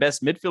one of the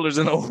best midfielders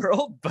in the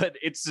world, but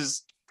it's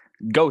just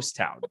ghost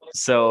town.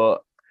 So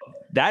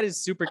that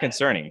is super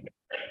concerning.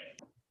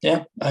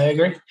 Yeah, I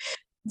agree.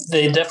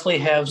 They definitely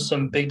have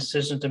some big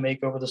decisions to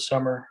make over the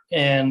summer.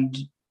 And,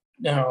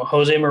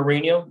 Jose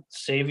Mourinho,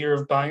 savior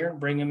of Bayern,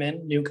 bring him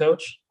in, new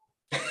coach.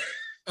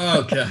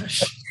 Oh,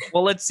 gosh.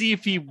 Well, let's see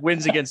if he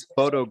wins against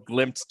Bodo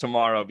Glimt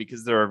tomorrow,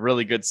 because they're a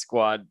really good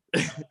squad.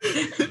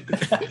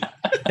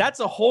 That's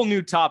a whole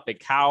new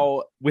topic,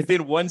 how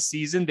within one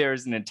season, there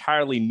is an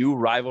entirely new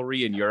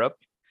rivalry in Europe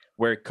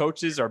where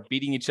coaches are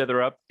beating each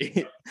other up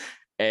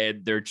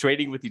and they're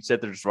trading with each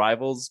other's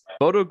rivals.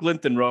 Bodo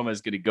Glimt and Roma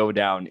is going to go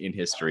down in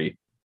history.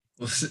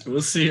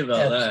 We'll see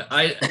about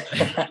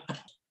that.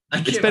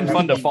 It's been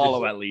fun to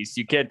follow, at least.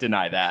 You can't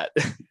deny that.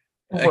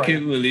 I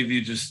can't believe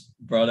you just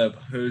brought up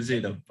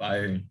Jose to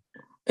Bayern.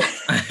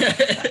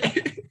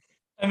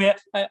 I mean,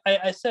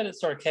 I said it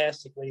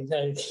sarcastically.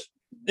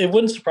 It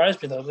wouldn't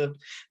surprise me, though.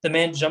 The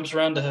man jumps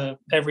around to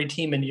every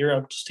team in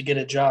Europe just to get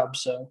a job,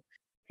 so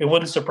it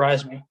wouldn't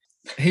surprise me.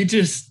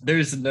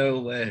 There's no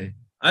way.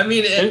 I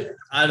mean,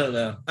 I don't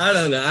know.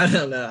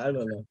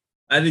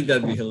 I think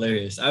that'd be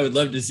hilarious. I would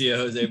love to see a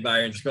Jose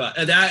Bayern squad.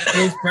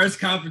 Those press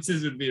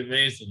conferences would be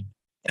amazing.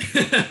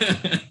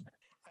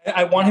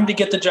 I want him to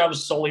get the job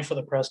solely for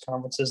the press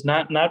conferences,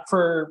 not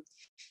for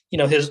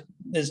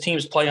his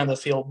team's play on the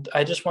field.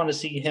 I just want to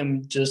see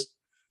him just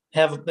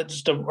have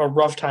just a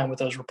rough time with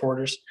those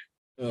reporters.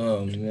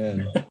 Oh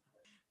man.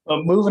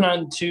 Moving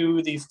on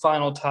to the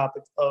final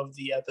topic of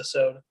the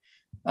episode.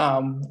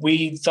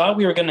 We thought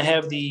we were going to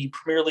have the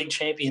Premier League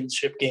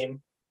championship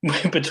game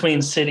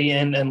between City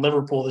and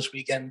Liverpool this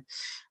weekend.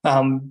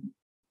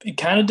 It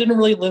kind of didn't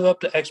really live up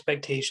to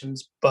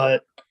expectations,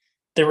 but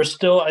there was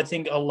still, I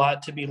think, a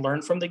lot to be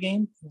learned from the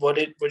game. What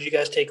did you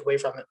guys take away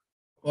from it?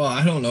 Well,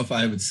 I don't know if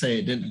I would say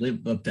it didn't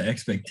live up to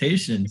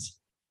expectations.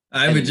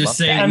 I would just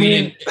say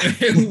we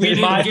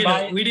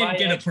didn't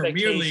get a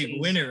Premier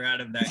League winner out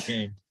of that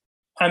game.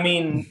 I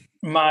mean,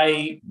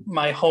 my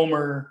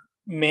Homer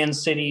Man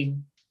City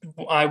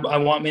I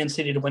want Man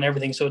City to win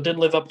everything. So it didn't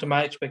live up to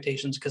my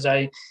expectations because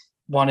I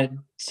wanted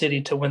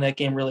City to win that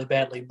game really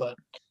badly. But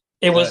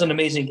it was an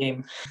amazing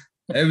game.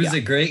 It was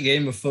a great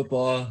game of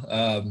football.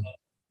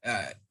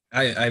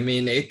 I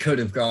mean, it could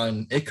have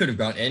gone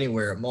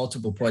anywhere at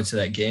multiple points of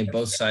that game.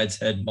 Both sides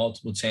had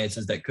multiple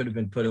chances that could have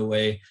been put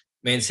away.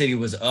 Man City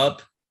was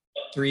up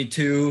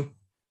 3-2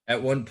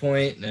 at one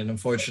point, and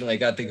unfortunately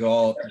got the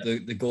goal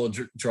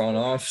drawn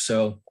off.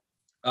 So,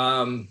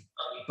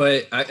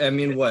 but I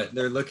mean, what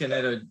they're looking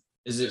at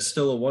is it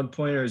still a 1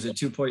 point or is it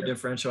 2 point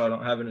differential? I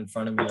don't have it in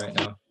front of me right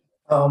now.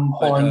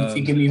 Hold on, if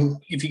you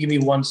give me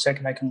 1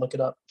 second, I can look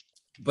it up.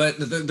 But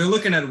they're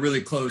looking at a really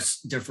close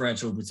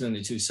differential between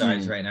the two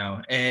sides right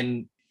now,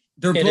 and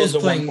they're It both is a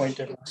playing. 1 point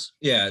difference.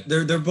 Yeah,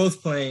 they're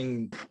both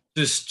playing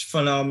just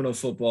phenomenal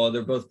football.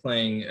 They're both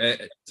playing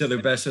to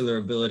their best of their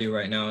ability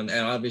right now, and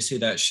obviously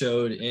that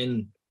showed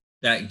in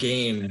that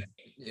game.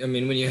 I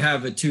mean, when you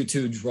have a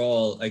 2-2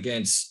 draw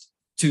against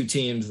two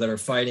teams that are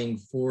fighting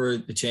for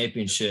the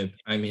championship,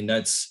 I mean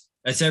that's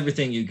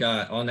everything you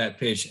got on that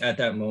pitch at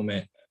that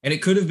moment. And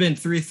it could have been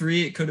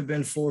 3-3. It could have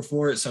been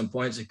 4-4 at some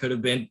points. It could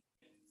have been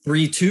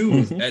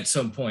 3-2 at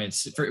some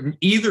points for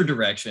either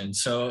direction.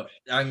 So,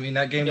 I mean,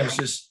 that game was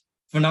just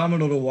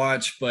phenomenal to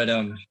watch. But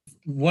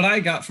what I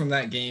got from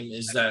that game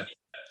is that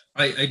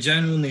I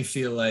genuinely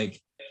feel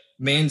like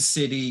Man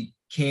City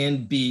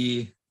can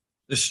be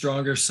the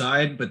stronger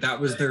side, but that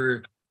was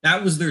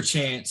their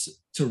chance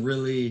to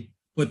really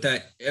put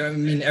that. I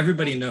mean,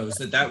 everybody knows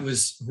that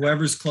was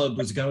whoever's club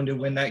was going to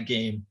win that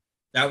game.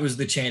 That was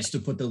the chance to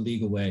put the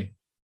league away.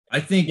 I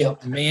think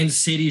Man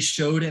City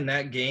showed in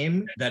that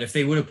game that if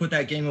they would have put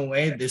that game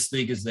away, this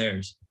league is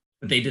theirs,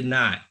 but they did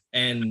not.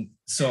 And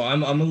so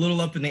I'm a little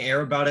up in the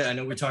air about it. I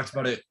know we talked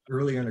about it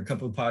earlier in a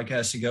couple of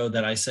podcasts ago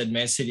that I said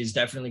Man City is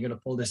definitely going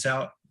to pull this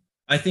out.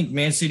 I think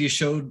Man City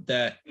showed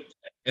that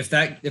if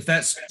that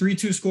 3-2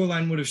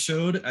 scoreline would have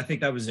showed, I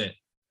think that was it.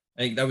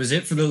 I think that was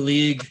it for the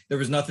league. There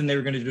was nothing they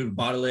were going to do to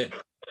bottle it.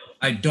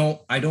 I don't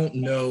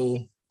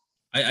know.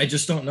 I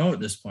just don't know at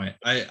this point.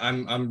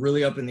 I'm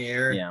really up in the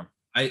air. Yeah.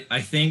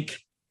 I think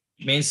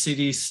Man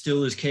City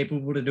still is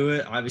capable to do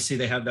it. Obviously,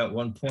 they have that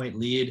 1 point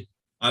lead.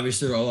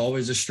 Obviously, they're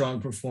always a strong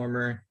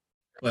performer,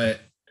 but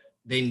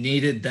they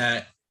needed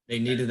that. They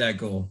needed that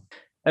goal.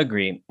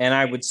 Agree. And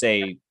I would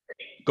say,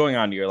 going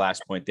on to your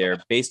last point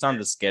there, based on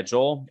the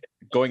schedule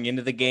going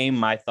into the game,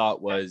 my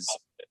thought was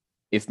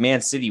if Man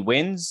City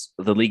wins,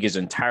 the league is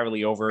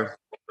entirely over.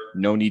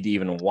 No need to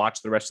even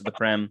watch the rest of the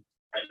Prem.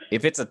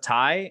 If it's a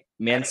tie,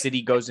 Man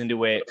City goes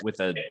into it with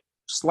a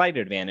slight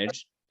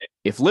advantage.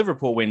 If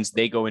Liverpool wins,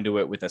 they go into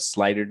it with a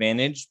slight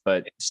advantage,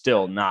 but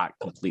still not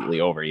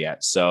completely over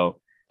yet. So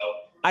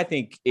I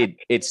think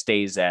it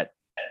stays at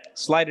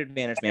slight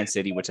advantage Man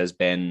City, which has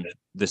been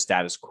the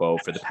status quo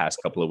for the past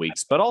couple of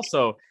weeks. But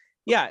also,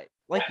 yeah,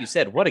 like you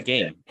said, what a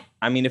game.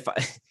 I mean,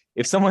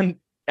 if someone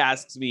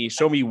asks me,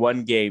 show me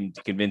one game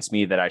to convince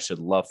me that I should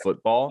love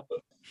football,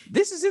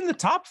 this is in the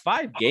top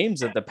 5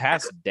 games of the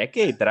past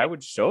decade that I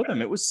would show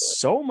them. It was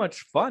so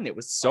much fun. It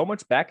was so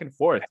much back and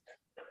forth.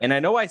 And I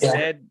know I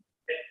said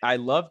I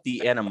love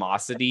the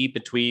animosity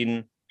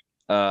between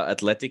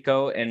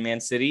Atletico and Man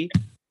City,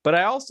 but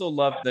I also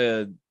love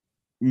the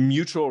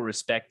mutual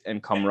respect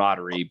and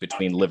camaraderie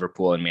between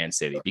Liverpool and Man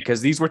City,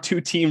 because these were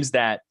two teams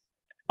that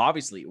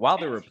obviously, while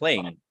they were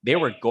playing, they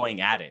were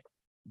going at it.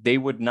 They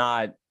would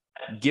not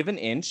give an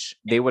inch.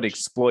 They would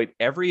exploit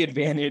every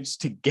advantage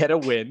to get a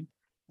win.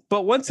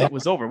 But once it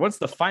was over, once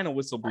the final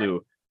whistle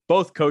blew,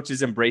 both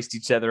coaches embraced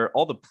each other.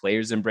 All the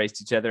players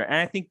embraced each other. And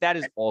I think that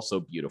is also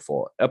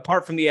beautiful.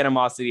 Apart from the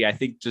animosity, I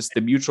think just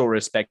the mutual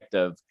respect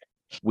of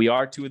we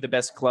are two of the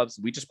best clubs.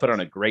 We just put on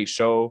a great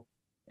show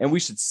and we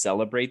should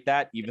celebrate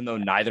that, even though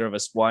neither of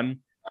us won.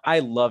 I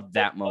loved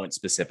that moment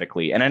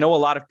specifically. And I know a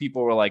lot of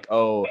people were like,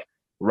 oh,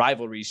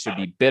 rivalries should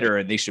be bitter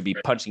and they should be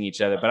punching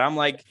each other. But I'm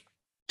like,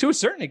 to a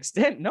certain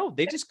extent, no,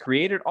 they just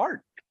created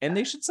art and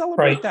they should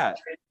celebrate that.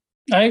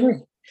 I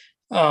agree.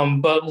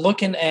 But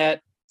looking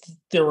at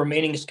the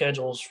remaining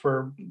schedules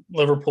for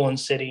Liverpool and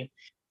City,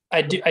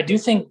 I do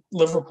think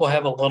Liverpool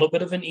have a little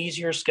bit of an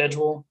easier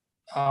schedule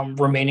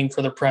remaining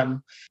for the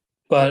Prem.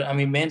 But, I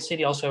mean, Man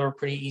City also have a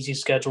pretty easy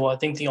schedule. I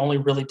think the only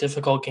really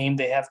difficult game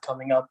they have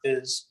coming up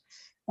is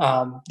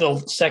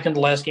the second to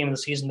last game of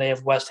the season. They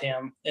have West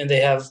Ham and they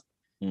have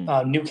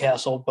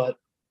Newcastle. But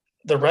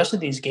the rest of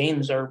these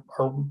games are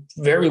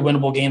very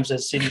winnable games that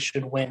City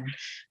should win.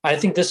 I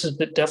think this is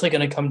definitely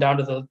going to come down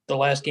to the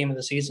last game of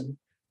the season.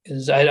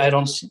 Is I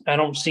don't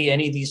see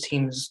any of these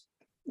teams,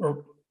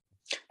 or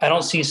I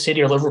don't see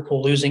City or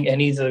Liverpool losing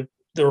any of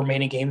the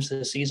remaining games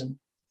this season.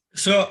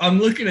 So I'm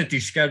looking at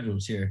these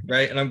schedules here,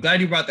 right? And I'm glad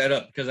you brought that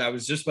up because I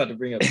was just about to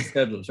bring up the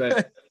schedules,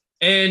 right?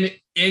 And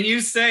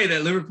you say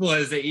that Liverpool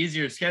has the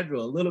easier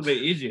schedule, a little bit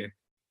easier.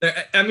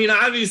 I mean,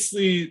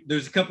 obviously,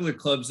 there's a couple of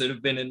clubs that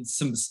have been in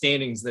some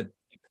standings that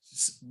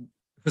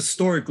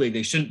historically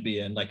they shouldn't be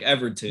in, like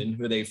Everton,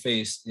 who they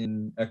faced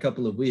in a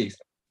couple of weeks.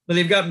 But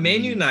they've got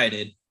Man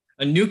United,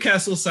 A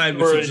Newcastle side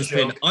which Or a has just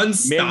been joke.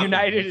 unstoppable. Man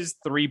United is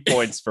 3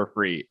 points for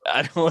free.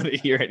 I don't want to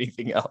hear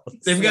anything else.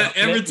 They've got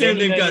Yeah, Everton, Man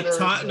they've got United are-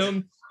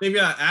 Tottenham, they've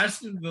got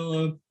Aston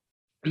Villa,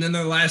 and then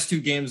their last 2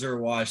 games are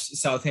washed,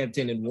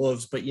 Southampton and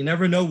Wolves. But you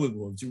never know with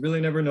Wolves. You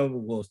really never know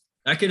with Wolves.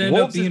 That could end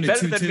Wolves up being is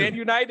a better 2-2. than Man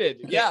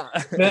United. Yeah.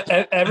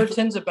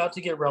 Everton's about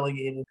to get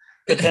relegated,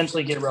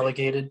 potentially get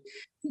relegated.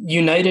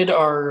 United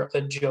are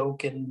a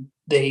joke, and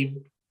they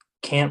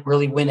can't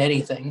really win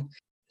anything.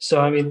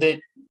 So I mean, I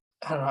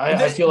don't know.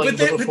 I feel like but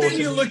then Liverpool's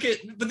you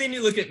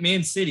look at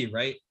Man City,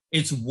 right?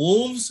 It's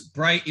Wolves,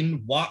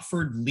 Brighton,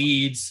 Watford,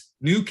 Leeds,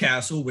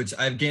 Newcastle, which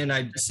I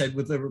said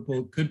with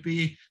Liverpool could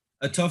be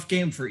a tough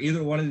game for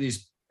either one of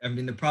these. I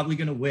mean, they're probably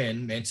going to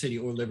win, Man City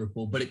or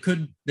Liverpool, but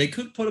they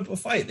could put up a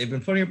fight. They've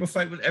been putting up a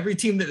fight with every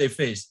team that they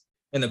faced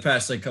in the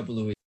past couple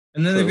of weeks.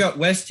 And then they've got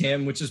West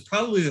Ham, which is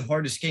probably the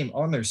hardest game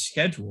on their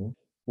schedule.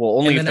 Well,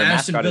 only And if then their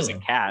Aston mascot is a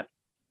Villa. cat.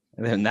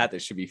 And then that they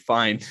should be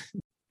fine.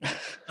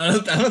 I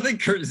don't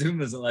think Kurt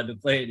Zuma's allowed to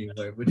play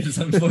anymore, which is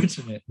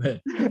unfortunate. But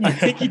I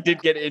think he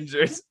did get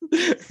injured.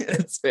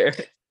 That's fair.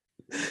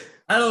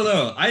 I don't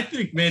know. I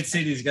think Man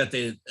City's got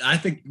the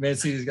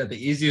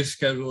easiest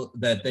schedule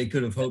that they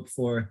could have hoped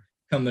for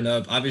coming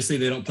up. Obviously,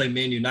 they don't play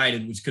Man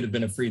United, which could have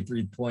been a free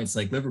 3 points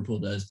like Liverpool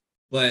does.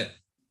 But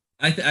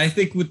I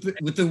think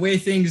with the way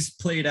things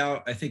played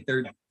out, I think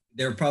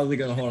they're probably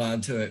going to hold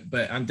on to it.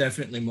 But I'm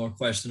definitely more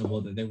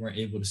questionable that they weren't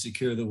able to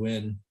secure the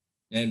win,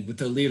 and with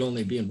the lead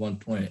only being 1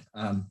 point.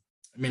 I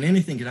mean,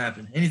 anything could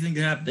happen. Anything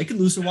could happen. They could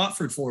lose to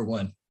Watford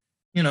 4-1.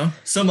 You know,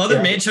 some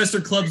other Manchester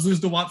clubs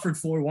lose to Watford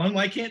 4-1.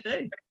 Why can't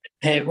they?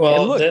 Hey,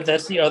 well, And look-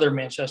 that's the other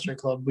Manchester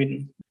club.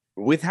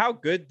 With how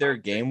good their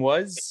game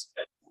was,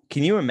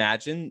 can you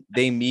imagine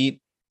they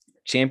meet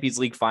Champions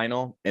League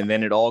final and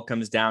then it all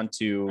comes down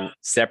to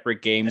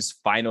separate games,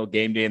 final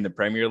game day in the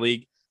Premier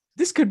League?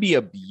 This could be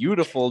a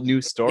beautiful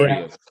new story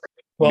Yeah. of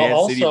Well,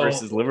 Man City also,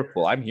 versus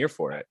Liverpool. I'm here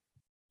for it.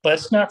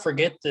 let's not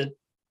forget that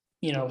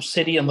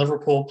City and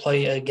Liverpool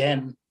play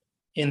again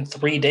in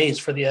 3 days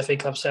for the FA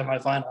Cup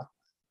semifinal.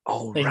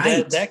 Oh,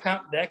 Like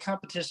that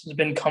competition has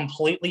been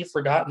completely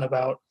forgotten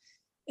about.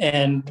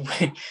 And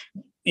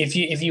if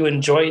you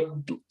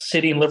enjoyed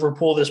City and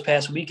Liverpool this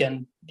past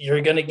weekend,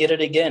 you're going to get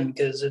it again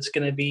because it's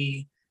going to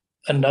be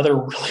another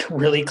really,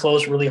 really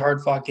close, really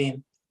hard fought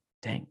game.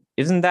 Dang.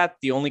 Isn't that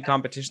the only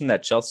competition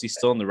that Chelsea's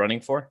still in the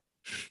running for?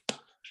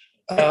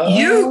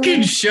 You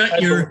can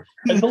shut your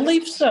I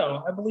believe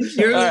so.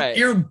 your, All right.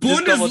 your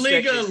Just double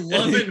Bundesliga checking.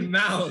 loving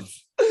mouth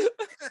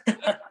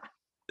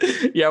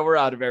Yeah, we're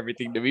out of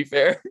everything, to be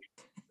fair.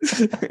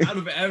 out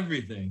of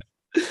everything.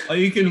 All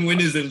you can win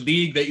is a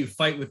league that you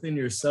fight within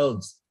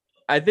yourselves.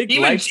 I think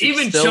Even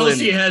Leipzig's still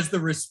Chelsea in, has the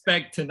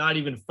respect to not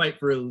even fight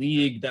for a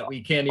league that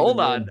we can't even Hold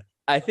win. on.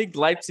 I think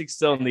Leipzig's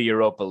still in the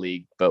Europa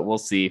League, but we'll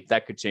see.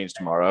 That could change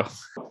tomorrow.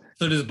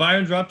 So does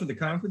Bayern drop to the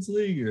Conference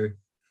League or?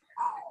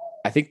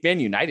 I think Man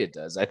United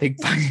does. I think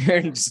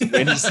Bayern just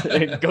wins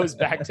and goes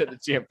back to the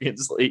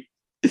Champions League.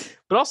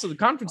 But also the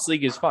Conference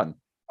League is fun,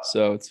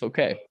 so it's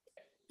okay.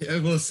 Yeah,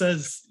 well, it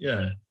says,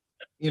 yeah.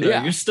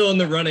 Yeah. You're still in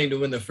the running to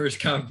win the first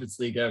Conference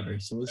League ever.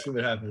 So we'll see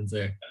what happens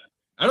there.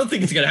 I don't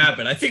think it's going to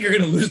happen. I think you're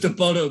going to lose to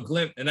Bodo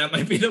Glimt, and that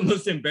might be the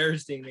most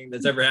embarrassing thing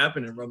that's ever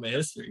happened in Roma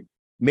history.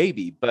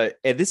 Maybe, but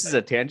and this is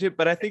a tangent,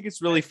 but I think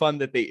it's really fun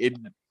that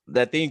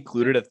they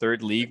included a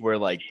third league where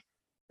like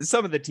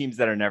some of the teams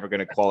that are never going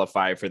to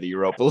qualify for the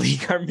Europa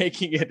League are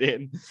making it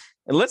in.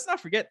 And let's not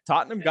forget,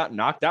 Tottenham got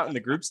knocked out in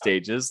the group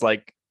stages.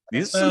 Like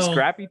these are some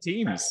scrappy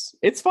teams.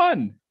 It's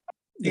fun.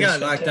 You got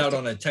knocked out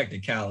on a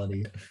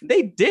technicality.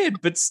 They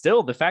did, but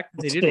still, the fact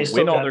that they They didn't still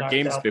win all got their knocked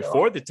games out, though.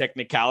 before the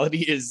technicality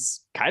is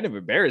kind of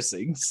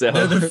embarrassing. So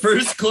They're the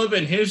first club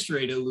in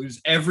history to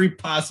lose every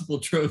possible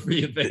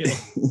trophy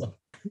available.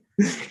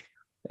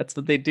 that's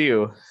what they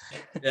do.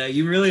 Yeah,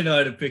 you really know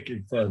how to pick your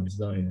clubs,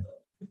 don't you?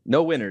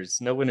 No winners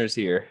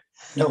here.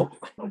 Nope.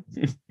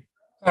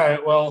 All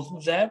right.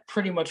 Well, that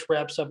pretty much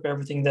wraps up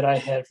everything that I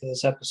had for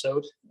this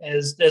episode.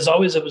 As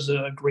always, it was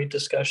a great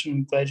discussion.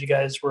 I'm glad you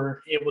guys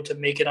were able to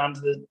make it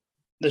onto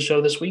the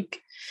show this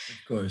week.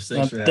 Of course.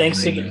 Thanks for having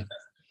Thanks me. again.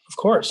 Of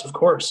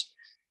course.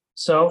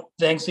 So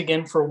thanks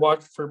again for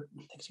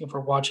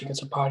watching.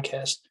 It's a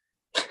podcast.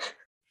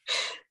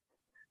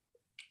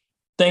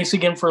 Thanks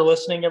again for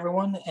listening,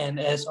 everyone. And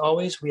as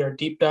always, we are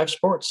Deep Dive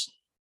Sports.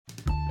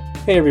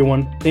 Hey,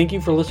 everyone. Thank you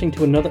for listening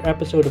to another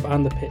episode of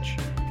On the Pitch.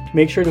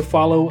 Make sure to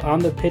follow On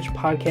the Pitch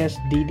Podcast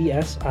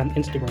DDS on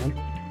Instagram.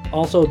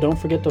 Also, don't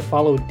forget to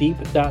follow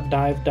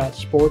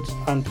deep.dive.sports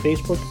on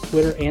Facebook,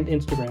 Twitter, and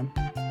Instagram.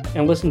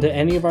 And listen to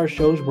any of our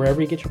shows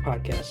wherever you get your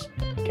podcasts.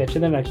 Catch you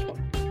in the next one.